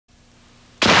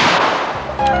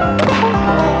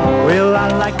Well, I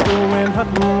like going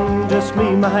hunting, just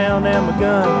me, my hound, and my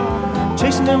gun.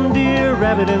 Chasing them deer,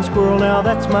 rabbit, and squirrel, now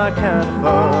that's my kind of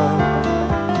fun.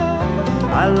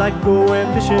 I like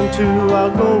going fishing too,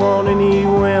 I'll go on any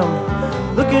whim,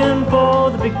 looking for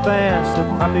the big bass, the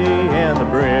crappie, and the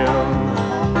brim.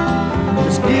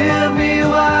 Just give me a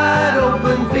wide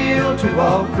open field to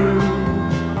walk through.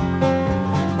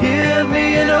 Give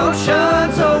me an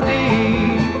ocean so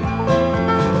deep.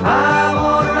 I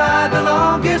want to ride the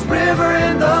longest river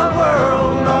in the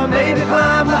world, or maybe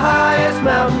climb the highest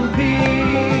mountain peak.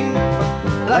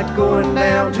 Like going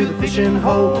down to the fishing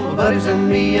hole, my buddies and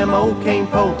me and my old cane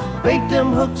pole, bait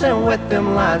them hooks and wet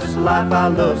them lines. It's a life I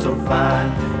love so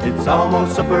fine. It's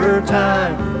almost supper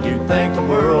time, you'd think the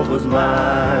world was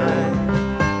mine.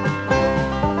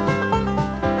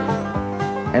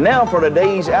 And now for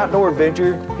today's outdoor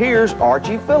adventure, here's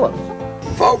Archie Phillips.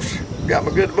 Folks, got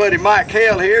my good buddy Mike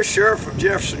Hale here, Sheriff of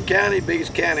Jefferson County,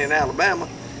 biggest county in Alabama.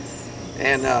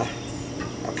 And I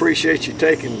appreciate you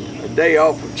taking a day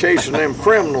off of chasing them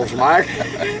criminals, Mike.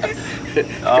 Come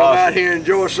out here and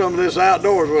enjoy some of this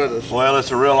outdoors with us. Well,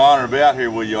 it's a real honor to be out here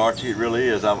with you, Archie. It really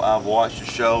is. I've watched the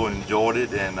show and enjoyed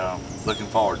it, and looking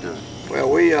forward to it.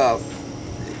 Well,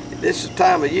 this is the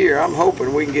time of year. I'm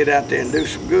hoping we can get out there and do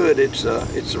some good. It's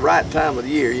the right time of the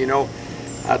year. You know,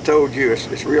 I told you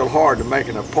it's real hard to make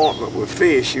an appointment with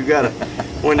fish. You gotta,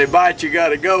 when they bite, you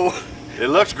gotta go. It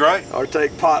looks great. Or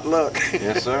take potluck.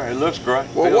 Yes, sir. It looks great.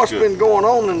 Well, Feels what's good. been going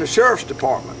on in the sheriff's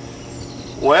department?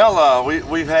 Well,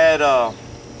 we've had a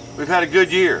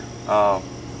good year. I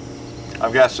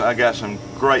got some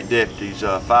great deputies.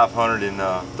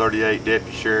 538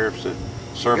 deputy sheriffs that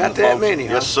serving Got the that folks. many,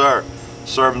 huh? Yes, sir.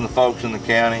 Serving the folks in the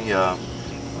county.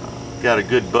 Got a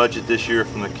good budget this year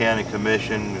from the county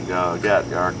commission.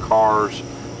 Got our cars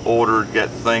ordered. Got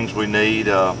the things we need.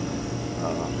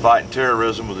 Fighting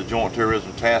terrorism with the Joint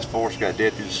Terrorism Task Force. Got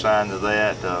deputies assigned to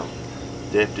that.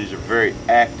 Deputies are very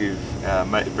active,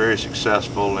 very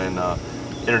successful in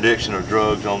interdiction of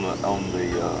drugs on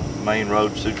the main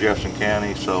roads through Jefferson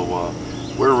County. So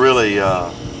we're really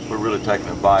taking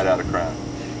a bite out of crime.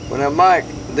 Well, now, Mike,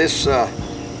 this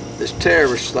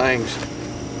terrorist things,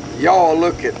 y'all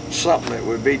look at something that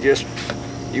would be just,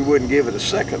 you wouldn't give it a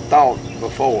second thought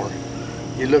before.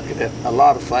 You look at it, a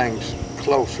lot of things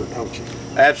closer, don't you?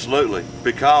 Absolutely,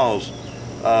 because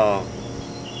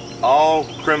all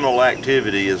criminal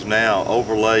activity is now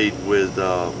overlaid with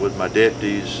my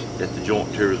deputies at the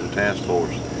Joint Terrorism Task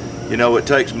Force. You know, it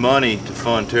takes money to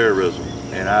fund terrorism,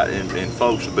 and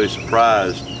folks will be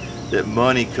surprised that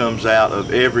money comes out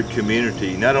of every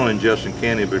community, not only in Jefferson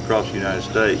County but across the United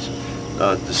States,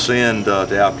 to send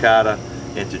to Al Qaeda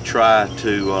and to try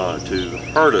to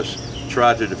hurt us,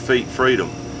 try to defeat freedom.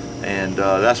 And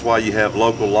that's why you have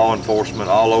local law enforcement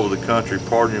all over the country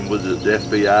partnering with the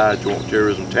FBI, Joint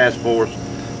Terrorism Task Force,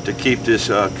 to keep this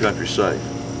country safe.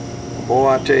 Boy,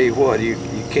 I tell you what, you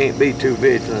can't be too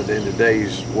vigilant in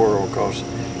today's world, because,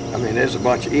 I mean, there's a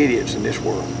bunch of idiots in this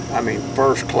world. I mean,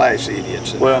 first-class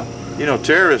idiots. Well, you know,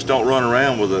 terrorists don't run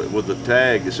around with a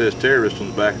tag that says terrorist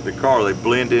on the back of the car. They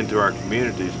blend into our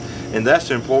communities, and that's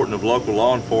the importance of local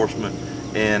law enforcement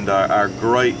and our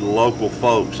great local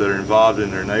folks that are involved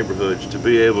in their neighborhoods to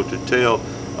be able to tell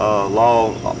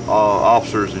law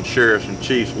officers and sheriffs and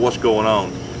chiefs what's going on.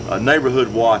 Neighborhood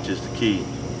watch is the key.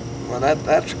 Well,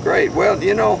 that's great. Well,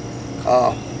 you know,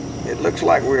 it looks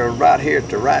like we're right here at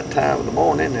the right time of the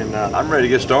morning, and I'm ready to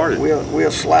get started.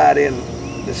 We'll slide in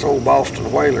this old Boston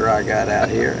whaler I got out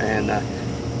here, and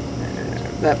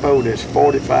that boat is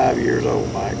 45 years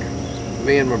old, Mike.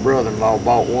 Me and my brother-in-law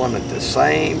bought one at the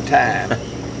same time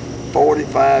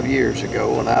 45 years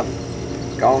ago, and I've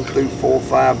gone through 4 or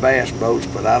 5 bass boats,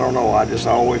 but I don't know, I just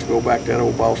always go back to that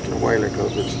old Boston whaler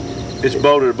because it's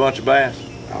boated a bunch of bass.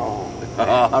 Oh,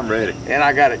 I'm ready. And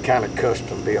I got it kind of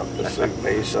custom built to suit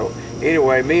me. So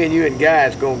anyway, me and you and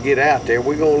Guy's gonna get out there.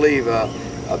 We're gonna leave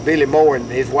Billy Moore and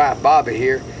his wife Bobby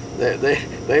here.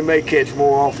 They may catch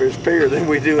more off his pier than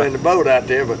we do in the boat out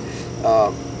there, but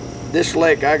this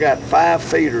lake, I got 5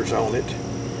 feeders on it.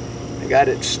 I got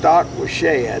it stocked with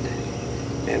shad,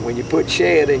 and when you put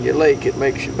shad in your lake, it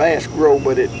makes your bass grow,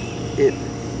 but it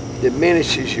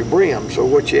diminishes your brim. So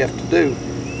what you have to do,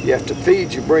 you have to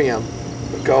feed your brim,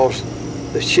 because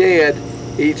the shad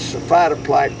eats the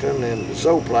phytoplankton and the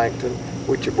zooplankton,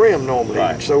 which your brim normally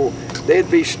eats. So they'd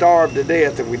be starved to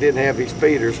death if we didn't have these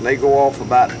feeders, and they go off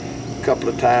about a couple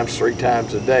of times, 3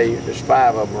 times a day. There's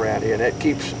 5 of them around here, and that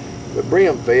keeps the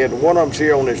brim fed. One of them's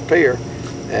here on this pier,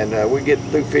 and we get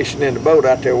through fishing in the boat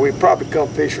out there. We'd probably come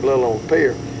fish a little on the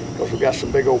pier, because we got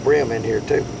some big old brim in here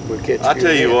too. We catch. I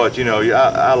tell you what, you know,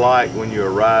 I like when you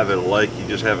arrive at a lake, you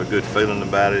just have a good feeling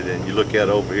about it, and you look out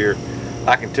over here.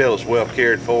 I can tell it's well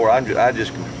cared for. I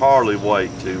just can hardly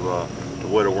wait to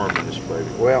wet a worm in this baby.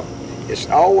 Well, it's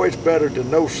always better to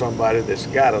know somebody that's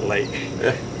got a lake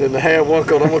than to have one,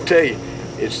 because I'm gonna tell you,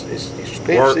 it's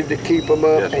expensive to keep them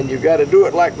up, yes. And you got to do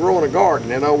it like growing a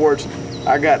garden. In other words,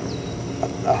 I got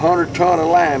 100 ton of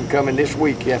lime coming this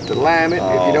week. You have to lime it.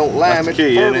 If you don't lime it,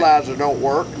 the fertilizer don't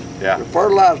work. Yeah. The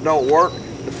fertilizer don't work,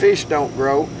 the fish don't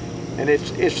grow, and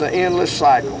it's an endless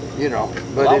cycle, you know.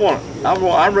 But I want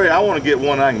to get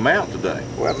one I can mount today.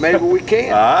 Well, maybe we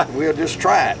can. We'll just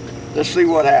try it. Let's see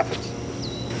what happens.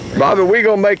 Bobby, we're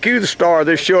gonna make you the star of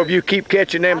this show if you keep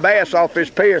catching them bass off this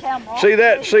pier. See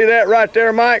that right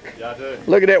there, Mike? Yeah, I do.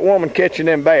 Look at that woman catching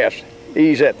them bass.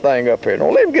 Ease that thing up here.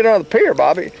 Don't let him get on the pier,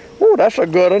 Bobby. Oh, that's a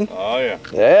good one. Oh, yeah.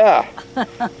 Yeah.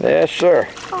 Yes, sir.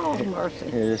 Oh,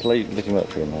 mercy. Here, just lift him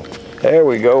up here now. There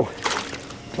we go.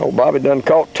 Oh, Bobby done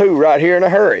caught two right here in a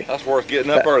hurry. That's worth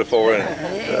getting up early for, isn't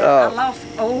it? Yeah, I lost.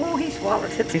 Oh, he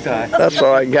swallowed it. He's all right. That's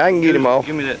all right. I can get him off.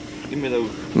 Give me that. Give me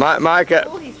those. Mike,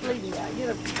 Oh, he's bleeding out. Get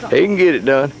him. he can get it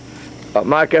done.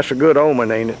 Mike, that's a good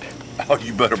omen, ain't it? Oh,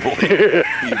 you better believe it.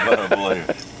 You better believe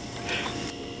it.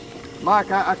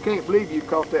 Mike, I can't believe you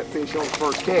caught that fish on the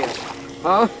first cast.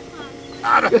 Huh?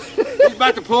 He's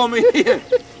about to pull me in.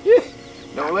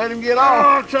 Don't let him get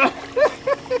off.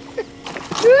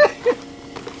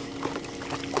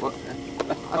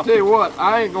 I tell you what,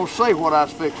 I ain't gonna say what I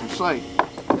was fixing to say.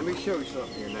 Let me show you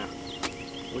something here now.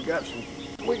 We got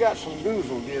some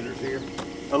goozle getters here.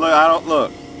 Oh, look, I don't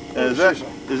look. Is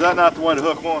that not the way to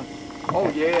hook one? Oh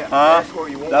yeah, huh? That's where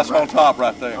you want. That's it right on top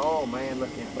right there. Oh man, look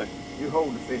at it. You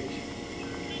hold the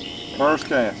fish. First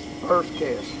cast. First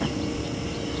cast.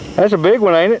 That's a big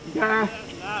one, ain't it? Yeah.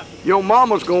 Your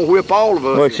mama's gonna whip all of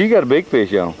us. Well, she got a big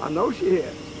fish on. I know she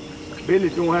has.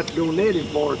 Billy's gonna have to go netting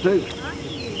for her too.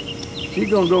 She's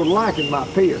gonna go to liking my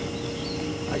pier.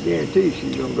 I guarantee you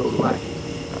she's gonna go to liking.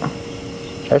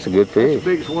 That's a good fish. That's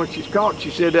the biggest one she's caught. She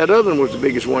said that other one was the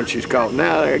biggest one she's caught.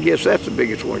 Now I guess that's the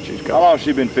biggest one she's How caught. long has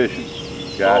she been fishing?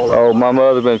 Guys? Oh, my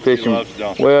mother's been fishing. loves it,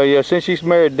 don't she? Well, yeah, since she's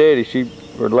married Daddy,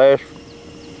 for the last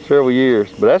several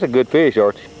years. But that's a good fish,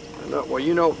 Archie. Well,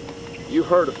 you know, you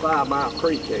heard of 5 Mile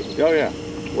Creek, haven't you? Oh, yeah.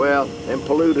 Well, them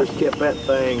polluters kept that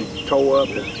thing tore up.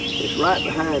 It's right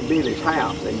behind Billy's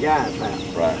house and Guy's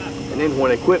house. Right. And then when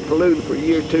they quit polluting for a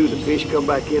year or two, the fish come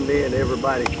back in there, and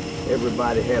everybody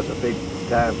has a big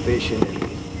time fishing.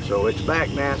 And so it's back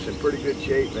now. It's in pretty good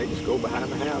shape. They just go behind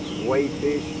the house and wade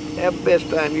fish. Have the best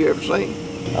time you ever seen.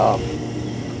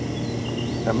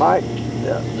 Now, Mike,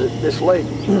 this lake,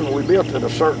 we built it a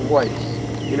certain way.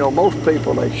 You know, most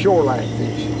people, they shoreline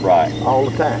fish. Right. All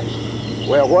the time.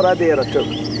 Well, what I did, I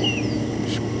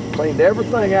cleaned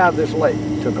everything out of this lake.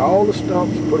 Took all the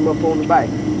stumps and put them up on the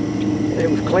bank. And it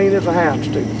was clean as a hound's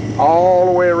tooth, all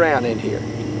the way around in here.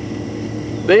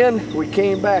 Then we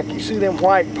came back. You see them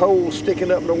white poles sticking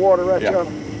up in the water right there?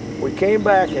 We came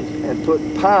back and put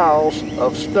piles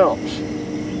of stumps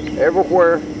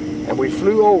everywhere, and we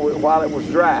flew over it while it was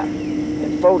dry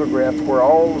and photographed where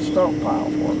all the stump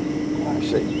piles were. You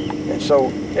see. And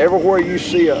so everywhere you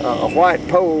see a white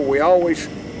pole, we always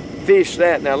fish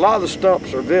that. Now a lot of the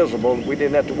stumps are visible. We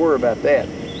didn't have to worry about that.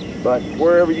 But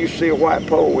wherever you see a white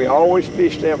pole, we always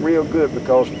fish them real good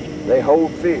because they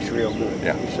hold fish real good.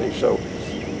 Yeah. You see. So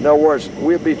in other words,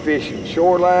 we'll be fishing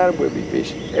shoreline. We'll be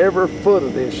fishing. Every foot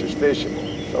of this is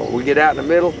fishable. So we get out in the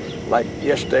middle. Like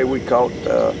yesterday, we caught.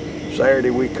 Saturday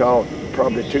we caught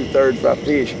probably 2/3 of our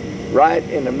fish right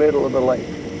in the middle of the lake.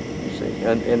 You see,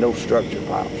 in those structure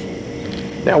piles.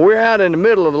 Now we're out in the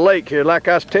middle of the lake here, like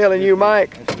I was telling you,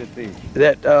 Mike,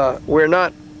 that we're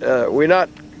not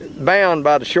bound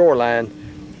by the shoreline.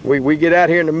 We get out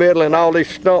here in the middle and all these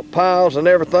stump piles and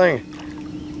everything.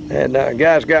 And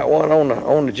guys got one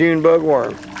on the June bug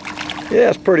worm. Yeah,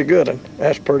 that's pretty good one.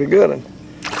 That's pretty good one.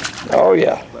 Oh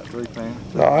yeah. About 3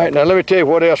 pounds. All right, now let me tell you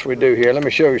what else we do here. Let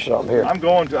me show you something here. I'm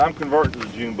converting to the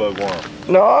June bug worm.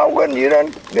 No, I wouldn't. You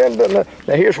done that.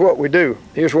 Now here's what we do.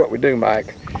 Here's what we do,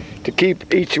 Mike. To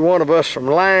keep each one of us from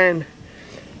lying,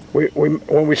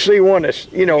 when we see one that's,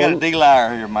 you know, You got a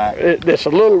D-liar here, Mike. that's a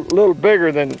little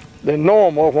bigger than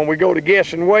normal, when we go to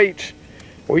guessing weights,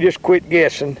 we just quit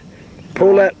guessing.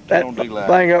 Pull that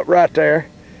thing up right there,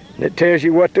 and it tells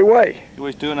you what they weigh. It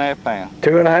weighs 2.5 pounds.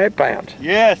 2.5 pounds.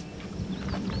 Yes.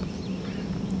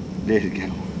 There you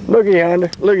go. Look at yonder.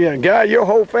 Look at yonder. Guy, your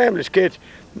whole family's catch.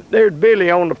 There's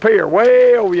Billy on the pier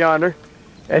way over yonder,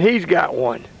 and he's got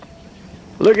one.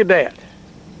 Look at that.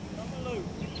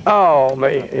 Oh,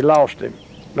 man, he lost him.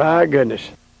 My goodness.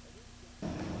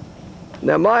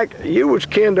 Now, Mike, you was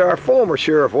kin to our former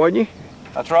sheriff, wasn't you?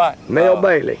 That's right. Mel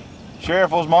Bailey.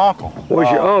 Sheriff was my uncle. Was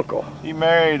your uncle? He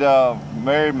married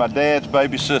my dad's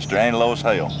baby sister, Annie Lois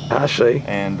Hale. I see.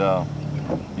 And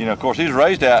you know, of course, he was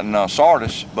raised out in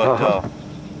Sardis, but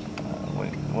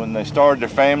when they started their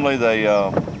family, they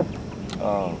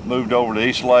moved over to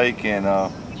East Lake and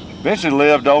eventually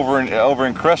lived over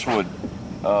in Crestwood.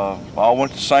 All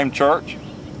went to the same church.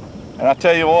 And I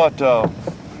tell you what,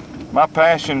 my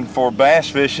passion for bass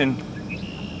fishing,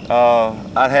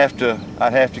 I'd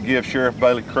have to give Sheriff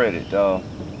Bailey credit.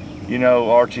 You know,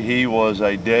 Archie, he was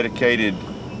a dedicated.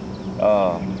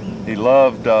 He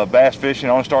loved bass fishing.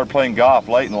 Only started playing golf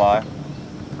late in life,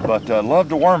 but loved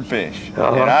to worm fish.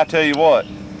 And I tell you what,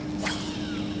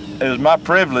 it was my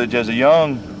privilege as a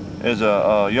young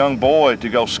boy to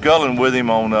go sculling with him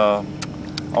on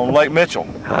Lake Mitchell.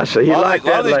 I see. You like that.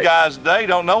 A lot of these guys today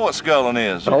don't know what sculling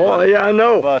is. Oh, yeah, I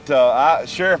know. But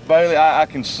Sheriff Bailey, I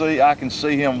can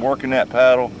see him working that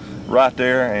paddle right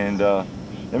there, and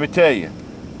let me tell you,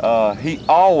 he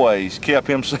always kept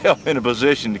himself in a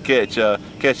position to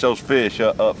catch those fish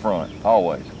up front.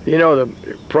 Always. You know,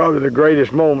 probably the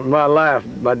greatest moment in my life,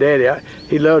 my daddy,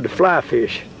 he loved to fly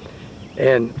fish,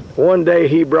 and one day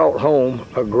he brought home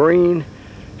a green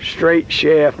straight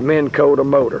shaft Minn Kota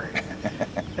motor.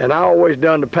 And I always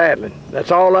done the paddling.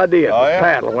 That's all I did,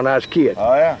 paddle when I was a kid.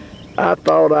 Oh, yeah. I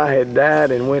thought I had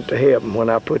died and went to heaven when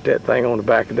I put that thing on the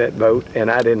back of that boat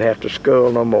and I didn't have to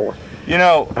scull no more. You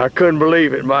know, I couldn't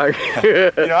believe it, Mike.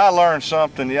 You know, I learned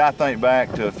something. I think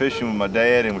back to fishing with my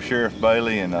dad and with Sheriff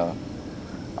Bailey, and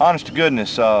honest to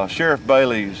goodness, Sheriff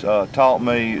Bailey's taught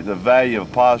me the value of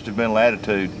a positive mental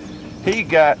attitude. He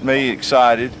got me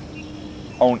excited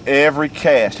on every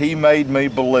cast. He made me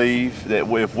believe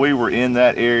that if we were in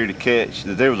that area to catch,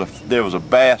 that there was a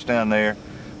bass down there,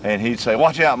 and he'd say,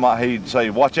 "Watch out,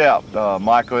 watch out,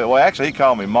 Michael." Well, actually, he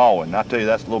called me Mawin. I tell you,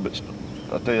 that's a little bit.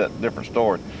 I'll tell you that different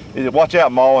story. He said, "Watch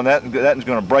out, Mawin. That's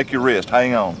going to break your wrist.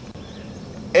 Hang on."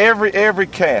 Every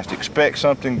cast expects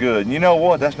something good. And you know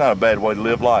what? That's not a bad way to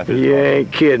live life. You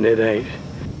ain't kidding, it ain't.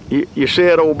 You see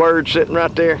that old bird sitting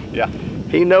right there? Yeah.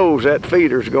 He knows that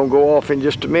feeder's going to go off in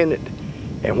just a minute.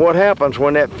 And what happens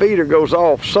when that feeder goes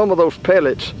off, some of those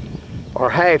pellets are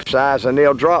half size and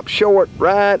they'll drop short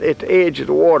right at the edge of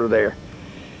the water there.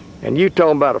 And you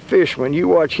talking about a fisherman, you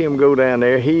watch him go down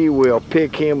there, he will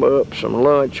pick him up some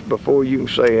lunch before you can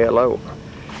say hello.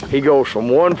 He goes from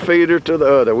one feeder to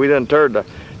the other. We done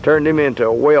turned him into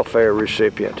a welfare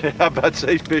recipient. How about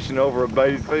say he's fishing over a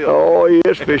baited field? Oh, he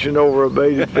is fishing over a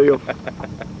baited field.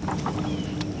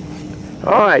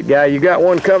 All right, guy, you got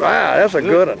one coming. Ah, that's a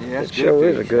good one. Yeah, that's it sure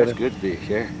is a good one. That's good fish,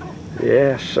 yeah.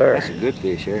 Yes, sir. That's a good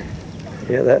fish, yeah.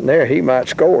 Yeah, that in there, he might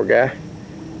score, guy.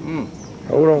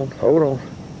 Hold on.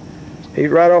 He's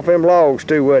right off them logs,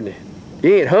 too, wasn't he?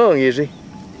 He ain't hung, is he?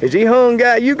 Is he hung,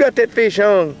 guy? You got that fish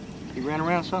hung. He ran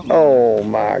around something? Oh,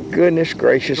 my goodness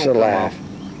gracious alive.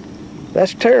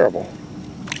 That's terrible.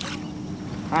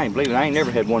 I ain't believe it. I ain't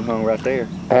never had one hung right there.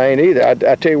 I ain't either.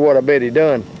 I tell you what, I bet he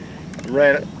done.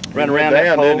 Ran around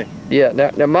that pole. Didn't he?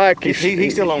 Yeah, now Mike,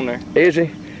 He's still on there. Is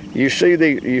he? You see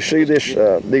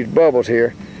these bubbles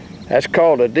here? That's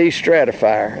called a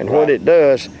destratifier, and what it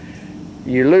does,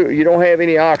 you don't have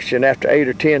any oxygen after 8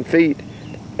 or 10 feet,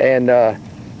 and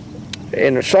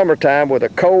in the summertime with a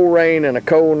cold rain and a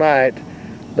cold night,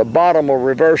 the bottom will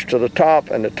reverse to the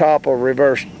top and the top will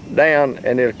reverse down,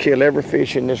 and it'll kill every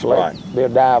fish in this lake. Right. They'll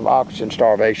die of oxygen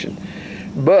starvation.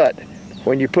 But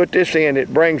when you put this in,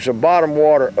 it brings the bottom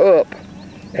water up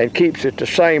and keeps it the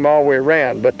same all the way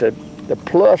around. But the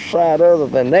plus side other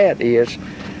than that is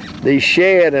these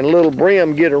shad and little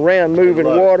brim get around moving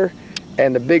water,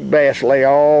 and the big bass lay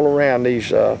all around these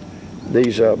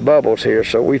bubbles here.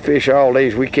 So we fish all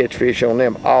these. We catch fish on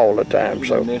them all the time.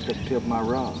 So Messed up the tip of my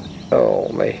rod. oh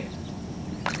me,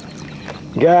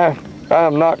 guy,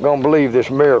 I'm not gonna believe this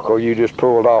miracle you just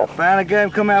pulled off. Finally got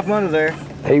him come out from under there.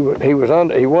 He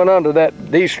went under that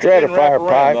destratifier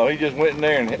pipe. No, he just went in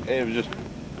there and it was just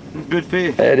Good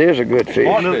fish. That is a good fish.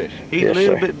 He's Yes, a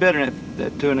little sir. bit better than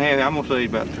that 2.5. I'm gonna say he's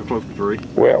about close to 3.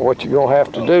 Well, what you're gonna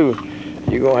have to do,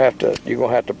 you're gonna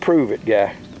have to prove it,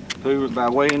 guy. Prove it by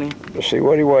weighing him. Let's see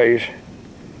what he weighs.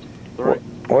 3.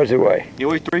 What does he weigh? He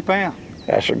weighs 3 pounds.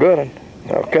 That's a good one.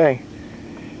 Okay.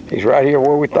 He's right here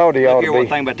where we thought he ought Look here, to one be.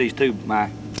 thing about these two,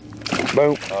 Mike.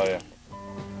 Boom. Oh yeah.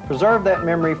 Preserve that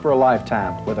memory for a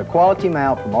lifetime with a quality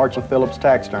mount from Archie Phillips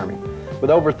Taxidermy. With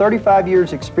over 35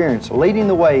 years experience leading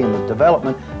the way in the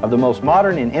development of the most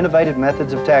modern and innovative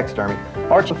methods of taxidermy,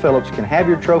 Archie Phillips can have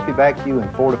your trophy back to you in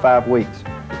 4 to 5 weeks.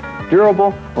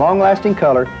 Durable, long-lasting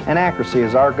color, and accuracy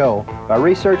is our goal by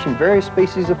researching various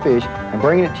species of fish and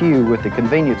bringing it to you with the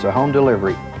convenience of home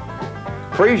delivery.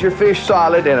 Freeze your fish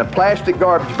solid in a plastic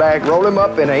garbage bag, roll them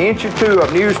up in 1 inch or 2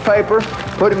 of newspaper,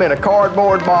 put them in a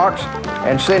cardboard box,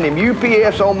 and send him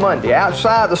UPS on Monday.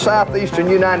 Outside the southeastern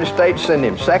United States, send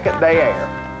him second-day air.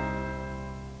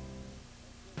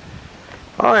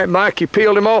 All right, Mike, you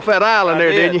peeled him off that island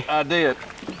there, didn't you? I did.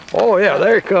 Oh, yeah,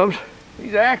 there he comes.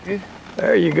 He's active.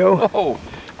 There you go. Oh.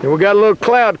 And we got a little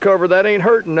cloud cover. That ain't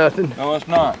hurting nothing. No, it's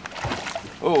not.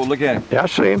 Oh, look at him. Yeah, I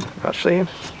see him. I see him.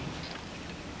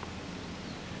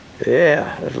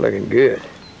 Yeah, that's looking good.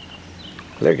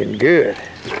 Looking good.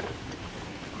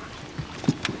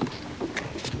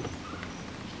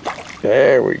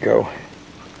 There we go.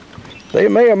 They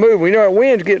may have moved. We know our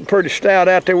wind's getting pretty stout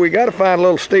out there. We got to find a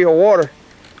little still water.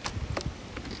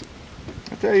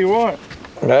 I tell you what.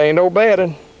 That ain't no bad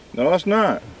one. No, it's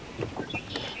not.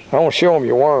 I want to show them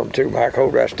your worm too, Mike.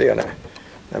 Hold right still now.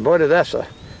 Now, buddy, that's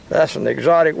an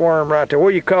exotic worm right there. What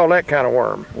do you call that kind of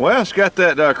worm? Well, it's got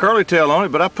that curly tail on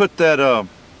it, but I put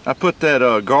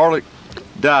that garlic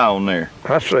dye on there.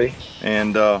 I see.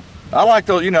 And I like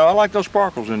those. You know, I like those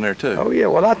sparkles in there too. Oh yeah.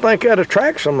 Well, I think that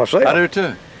attracts them myself. I do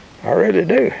too. I really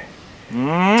do.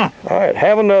 Mm. All right,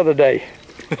 have another day.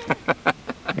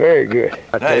 Very good.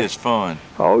 That is fun.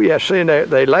 Oh yeah, see,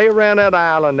 they lay around that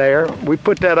island there. We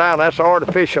put that island, that's an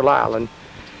artificial island.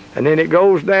 And then it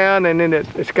goes down, and then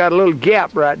it's got a little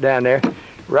gap right down there.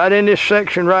 Right in this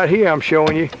section right here I'm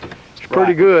showing you. It's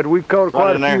pretty good. We've caught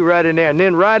quite a few right in there. And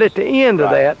then right at the end of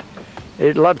that,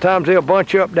 a lot of times they'll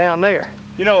bunch up down there.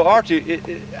 You know, Archie,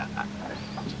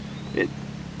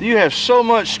 you have so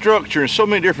much structure and so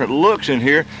many different looks in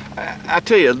here. I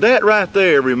tell you, that right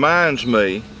there reminds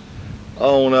me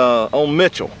on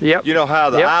Mitchell. Yep. You know how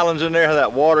the islands in there, how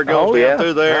that water goes down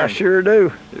through there? I sure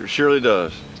do. It surely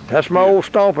does. That's my old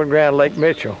stomping ground, Lake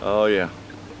Mitchell. Oh yeah.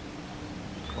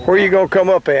 Where you gonna come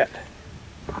up at?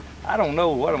 I don't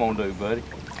know what I'm gonna do, buddy.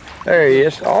 There he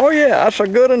is. Oh yeah, that's a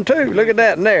good one too. Look at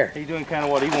that in there. He's doing kind of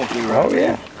what he wants to do right Oh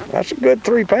yeah, that's a good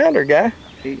 3-pounder guy.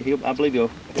 I believe he'll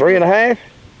 3.5?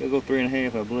 He'll go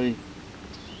 3.5, I believe.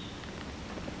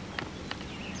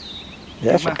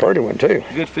 That's a pretty one too.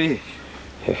 Good fish.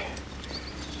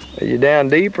 Are you down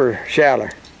deep or shallow?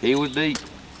 He was deep.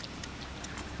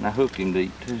 And I hooked him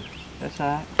deep too. That's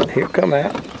all right. He'll come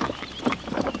out.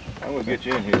 I'm gonna get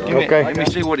you in here. Okay. Let me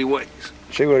see what he weighs.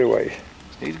 See what he weighs.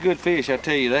 He's a good fish, I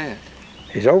tell you that.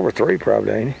 He's over 3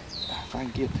 probably, ain't he? If I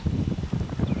can get.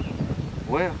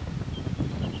 Well.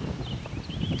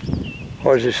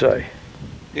 What does he say?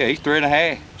 Yeah, he's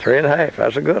 3.5. 3.5.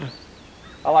 That's a good one.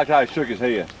 I like how he shook his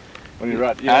head when he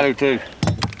right. I do too.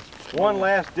 One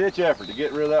last ditch effort to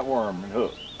get rid of that worm and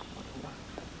hook.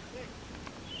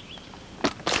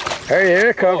 Hey, here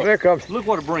it comes. There it comes. Look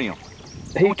what a brim.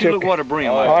 He Look what a brim.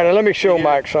 All right, now let me show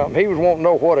Mike something. He was wanting to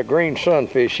know what a green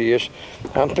sunfish is.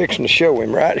 I'm fixing to show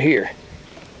him right here.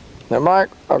 Now, Mike,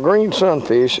 a green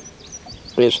sunfish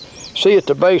is, see at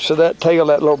the base of that tail,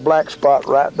 that little black spot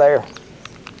right there?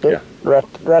 Yeah. Right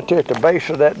there at the base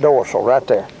of that dorsal, right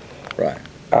there. Right.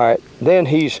 All right, then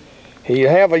he usually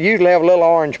have a little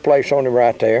orange place on him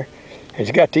right there.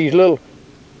 He's got these little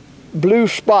blue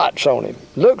spots on him.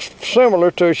 Looks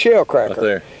similar to a shell cracker. Right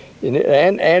there.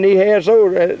 And he has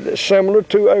those similar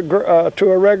to a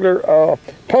regular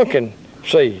pumpkin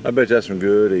seed. I bet that's some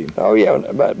good eating. Oh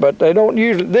yeah, but they don't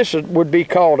usually. This would be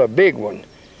called a big one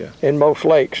in most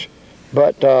lakes.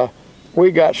 But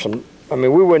we got some. I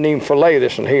mean, we wouldn't even fillet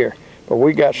this in here, but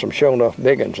we got some sure enough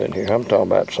big ones in here. I'm talking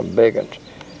about some big ones.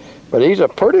 But he's a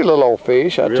pretty little old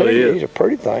fish. I tell you, he's a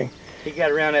pretty thing. He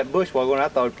got around that bush while going. I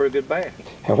thought it was a pretty good bass.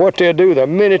 And what they'll do, the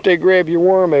minute they grab your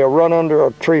worm, they'll run under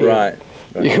a tree limb. Right.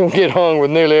 You're gonna get hung with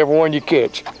nearly every one you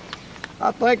catch.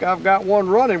 I think I've got one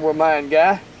running with mine,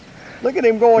 guy. Look at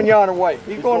him going yonder way.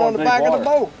 He's going on the back of the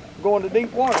boat, going to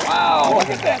deep water. Wow, look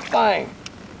at that thing.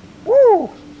 Woo!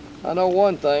 I know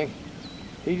one thing.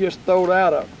 He just throwed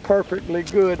out a perfectly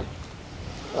good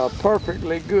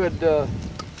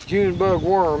June bug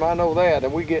worm. I know that,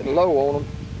 and we getting low on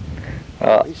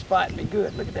him. He's fighting me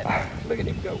good. Look at that. Look at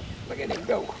him go. Look at him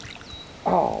go.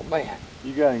 Oh man.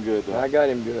 You got him good though. I got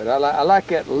him good. I like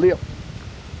that lip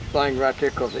thing right there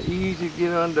because it's easy to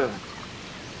get undone.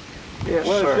 Yes,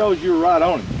 Well, sir. it shows you're right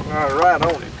on him. Right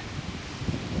on him.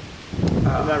 Isn't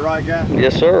that right, guy?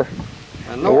 Yes, sir.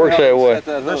 And It works that way.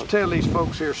 Let's tell these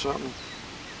folks here something.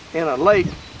 In a lake,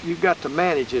 you've got to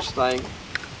manage this thing.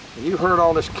 And you heard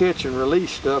all this catch and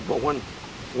release stuff, but when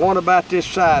one about this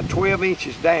side, 12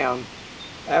 inches down,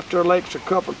 after a lake's a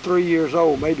couple, 3 years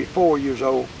old, maybe 4 years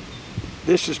old,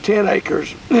 this is 10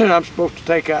 acres, and I'm supposed to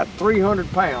take out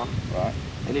 300 pounds. Right.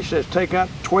 And he says take out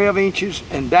 12 inches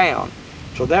and down.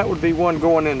 So that would be one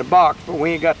going in the box, but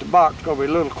we ain't got the box. It's gonna be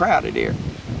a little crowded here.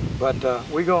 But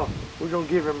we're gonna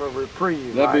give him a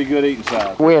reprieve. That'd be good eating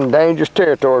size. We're in dangerous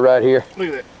territory right here. Look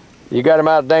at that. You got him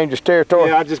out of dangerous territory?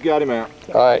 Yeah, I just got him out.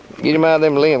 All right, get him out of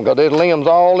them limbs, because there's limbs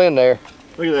all in there.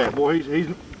 Look at that, boy. He's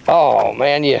Oh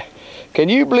man, yeah. Can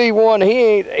you believe one? He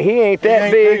ain't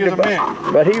that big,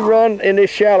 but he run in this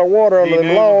shallow water under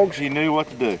them logs. He knew what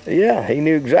to do. Yeah, he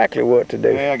knew exactly what to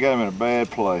do. Yeah, I got him in a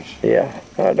bad place. Yeah,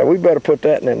 now we better put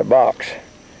that in the box.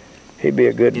 He'd be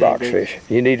a good box fish.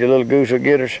 You need the little goose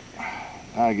getters?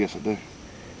 I guess I do.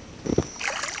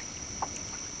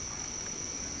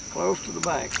 Close to the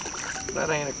bank. That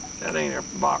ain't a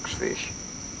box fish.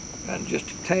 That's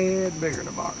just a tad bigger than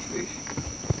a box fish.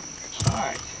 All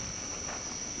right.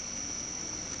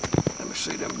 Let me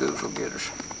see them goose getters.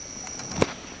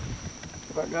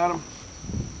 If I got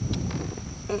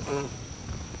them.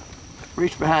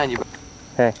 Reach behind you.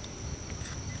 Hey.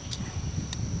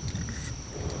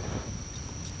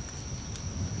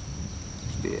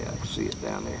 Yeah, I can see it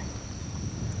down there.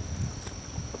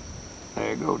 There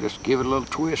you go, just give it a little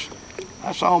twist.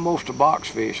 That's almost a box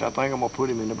fish. I think I'm gonna put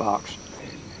him in the box.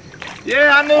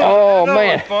 Yeah, I knew. Oh I know man,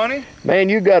 it was funny. Man,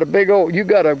 you got a big old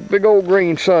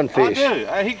green sunfish.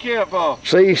 I do. He kept.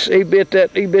 See, he bit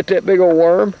that big old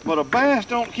worm. But a bass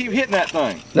don't keep hitting that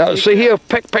thing. Now, see, he'll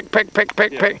peck.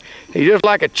 He's just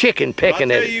like a chicken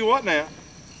pecking at it. I'll tell you what now,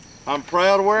 I'm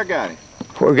proud of where I got him.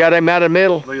 We got him out of the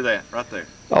middle. Look at that, right there.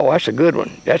 Oh, that's a good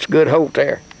one. That's a good holt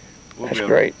there. That's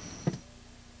great.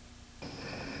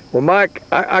 Well, Mike,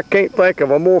 I can't think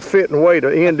of a more fitting way to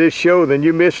end this show than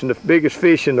you missing the biggest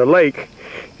fish in the lake.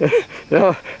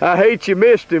 Now, I hate you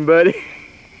missed him, buddy.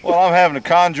 Well, I'm having to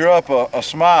conjure up a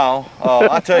smile.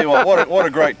 I tell you what a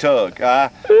great tug. I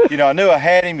knew I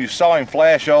had him. You saw him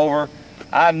flash over.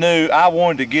 I knew I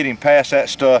wanted to get him past that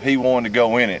stuff. He wanted to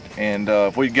go in it, and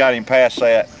if we got him past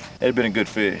that, it'd been a good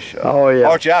fish. Oh yeah.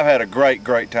 Archie, I've had a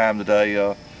great time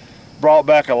today. Brought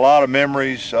back a lot of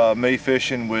memories. Me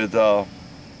fishing with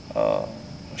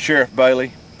Sheriff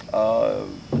Bailey.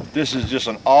 This is just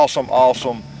an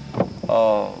awesome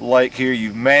lake here.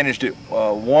 You've managed it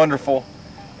wonderful,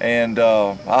 and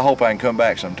I hope I can come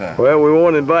back sometime. Well, we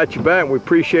want to invite you back. We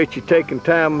appreciate you taking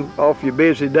time off your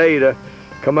busy day to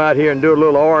come out here and do a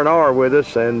little R&R with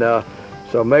us, and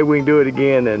so maybe we can do it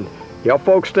again. And y'all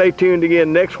folks stay tuned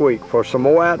again next week for some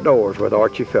more outdoors with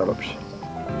Archie Phillips.